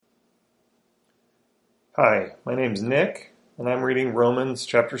Hi, my name's Nick, and I'm reading Romans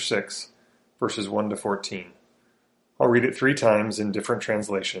chapter 6, verses 1 to 14. I'll read it 3 times in different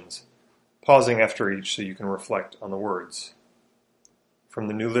translations, pausing after each so you can reflect on the words. From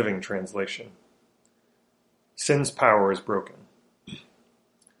the New Living Translation. Sin's power is broken.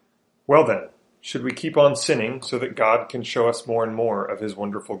 Well then, should we keep on sinning so that God can show us more and more of His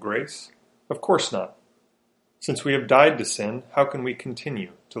wonderful grace? Of course not. Since we have died to sin, how can we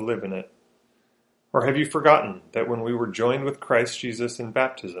continue to live in it? Or have you forgotten that when we were joined with Christ Jesus in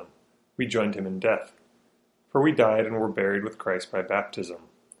baptism, we joined Him in death? For we died and were buried with Christ by baptism.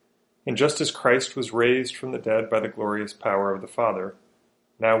 And just as Christ was raised from the dead by the glorious power of the Father,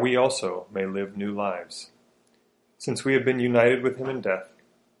 now we also may live new lives. Since we have been united with Him in death,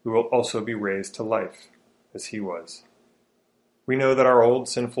 we will also be raised to life, as He was. We know that our old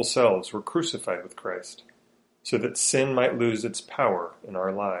sinful selves were crucified with Christ, so that sin might lose its power in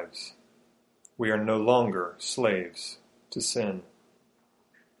our lives. We are no longer slaves to sin.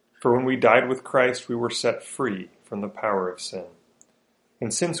 For when we died with Christ, we were set free from the power of sin.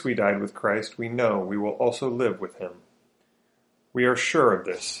 And since we died with Christ, we know we will also live with Him. We are sure of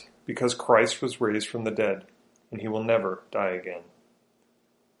this, because Christ was raised from the dead, and He will never die again.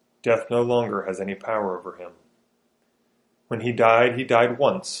 Death no longer has any power over Him. When He died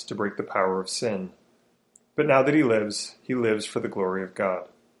once to break the power of sin. But now that He lives for the glory of God.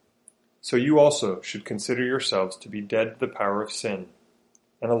 So you also should consider yourselves to be dead to the power of sin,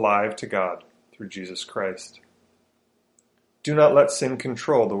 and alive to God through Jesus Christ. Do not let sin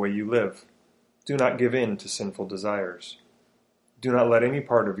control the way you live. Do not give in to sinful desires. Do not let any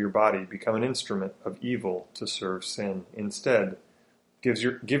part of your body become an instrument of evil to serve sin. Instead,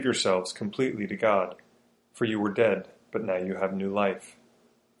 give yourselves completely to God, for you were dead, but now you have new life.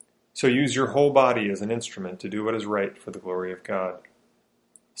 So use your whole body as an instrument to do what is right for the glory of God.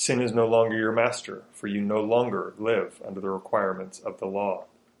 Sin is no longer your master, for you no longer live under the requirements of the law.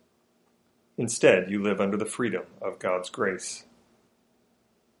 Instead, you live under the freedom of God's grace.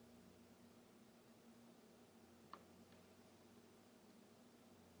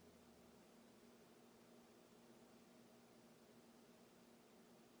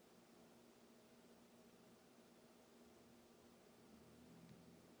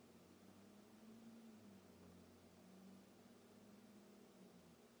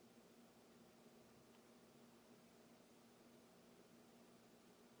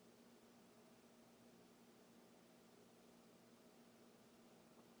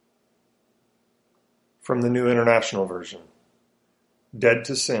 From the New International Version. Dead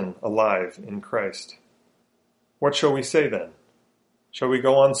to sin, alive in Christ. What shall we say then? Shall we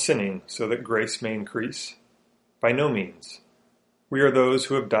go on sinning so that grace may increase? By no means. We are those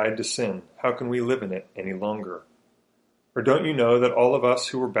who have died to sin. How can we live in it any longer? Or don't you know that all of us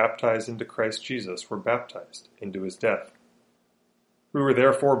who were baptized into Christ Jesus were baptized into His death? We were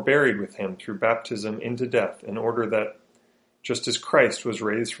therefore buried with Him through baptism into death, in order that, just as Christ was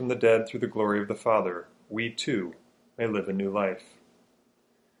raised from the dead through the glory of the Father, we too may live a new life.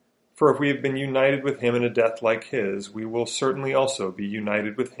 For if we have been united with Him in a death like His, we will certainly also be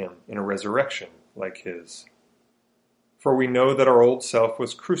united with Him in a resurrection like His. For we know that our old self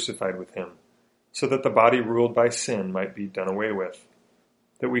was crucified with Him, so that the body ruled by sin might be done away with,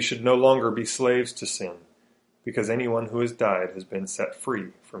 that we should no longer be slaves to sin, because anyone who has died has been set free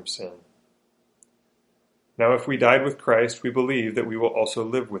from sin. Now if we died with Christ, we believe that we will also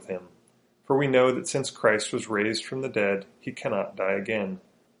live with Him. For we know that since Christ was raised from the dead, He cannot die again.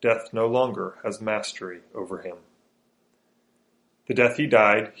 Death no longer has mastery over Him. The death He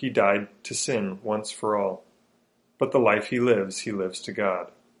died to sin once for all. But the life He lives to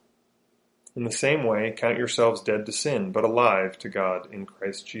God. In the same way, count yourselves dead to sin, but alive to God in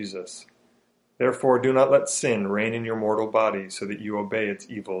Christ Jesus. Therefore do not let sin reign in your mortal body so that you obey its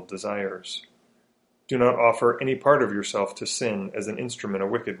evil desires. Do not offer any part of yourself to sin as an instrument of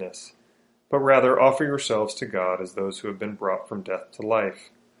wickedness, but rather offer yourselves to God as those who have been brought from death to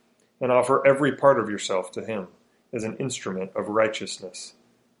life, and offer every part of yourself to Him as an instrument of righteousness.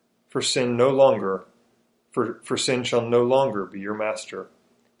 For sin shall no longer be your master,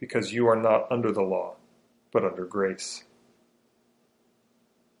 because you are not under the law, but under grace.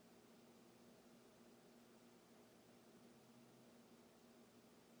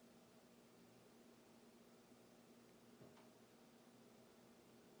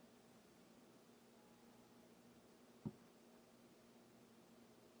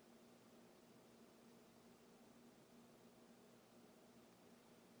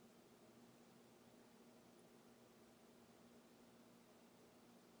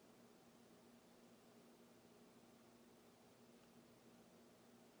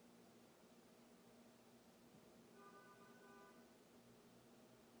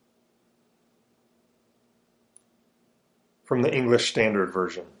 From the English Standard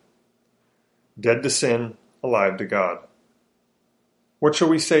Version. Dead to sin, alive to God. What shall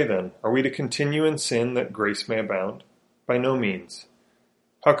we say then? Are we to continue in sin that grace may abound? By no means.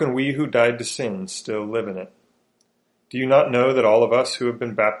 How can we who died to sin still live in it? Do you not know that all of us who have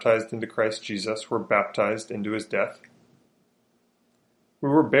been baptized into Christ Jesus were baptized into his death? We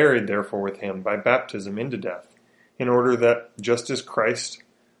were buried therefore with him by baptism into death, in order that, just as Christ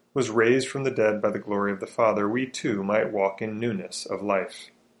was raised from the dead by the glory of the Father, we too might walk in newness of life.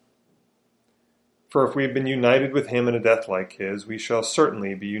 For if we have been united with him in a death like his, we shall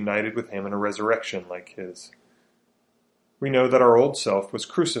certainly be united with him in a resurrection like his. We know that our old self was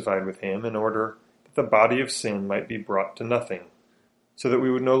crucified with him in order that the body of sin might be brought to nothing, so that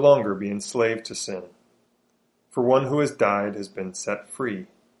we would no longer be enslaved to sin. For one who has died has been set free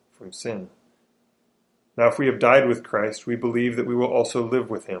from sin. Now if we have died with Christ, we believe that we will also live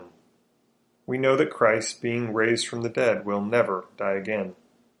with him. We know that Christ, being raised from the dead, will never die again.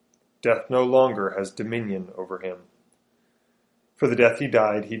 Death no longer has dominion over him. For the death he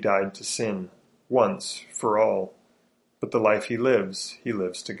died to sin, once for all. But the life he lives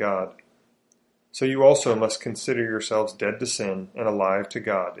to God. So you also must consider yourselves dead to sin and alive to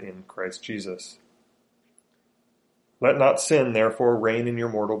God in Christ Jesus. Let not sin therefore reign in your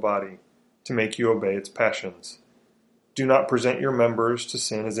mortal body, to make you obey its passions. Do not present your members to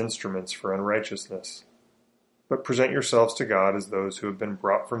sin as instruments for unrighteousness, but present yourselves to God as those who have been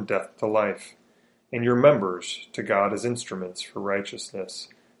brought from death to life, and your members to God as instruments for righteousness.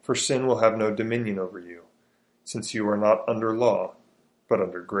 For sin will have no dominion over you, since you are not under law, but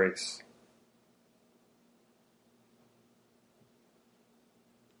under grace.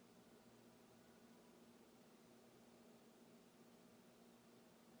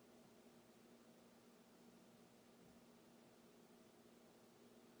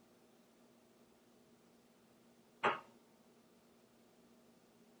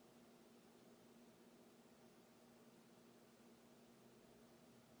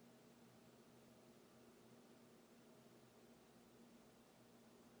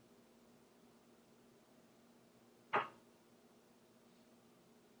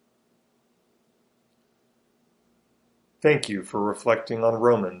 Thank you for reflecting on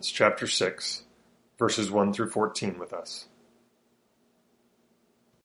Romans chapter 6, verses 1 through 14 with us.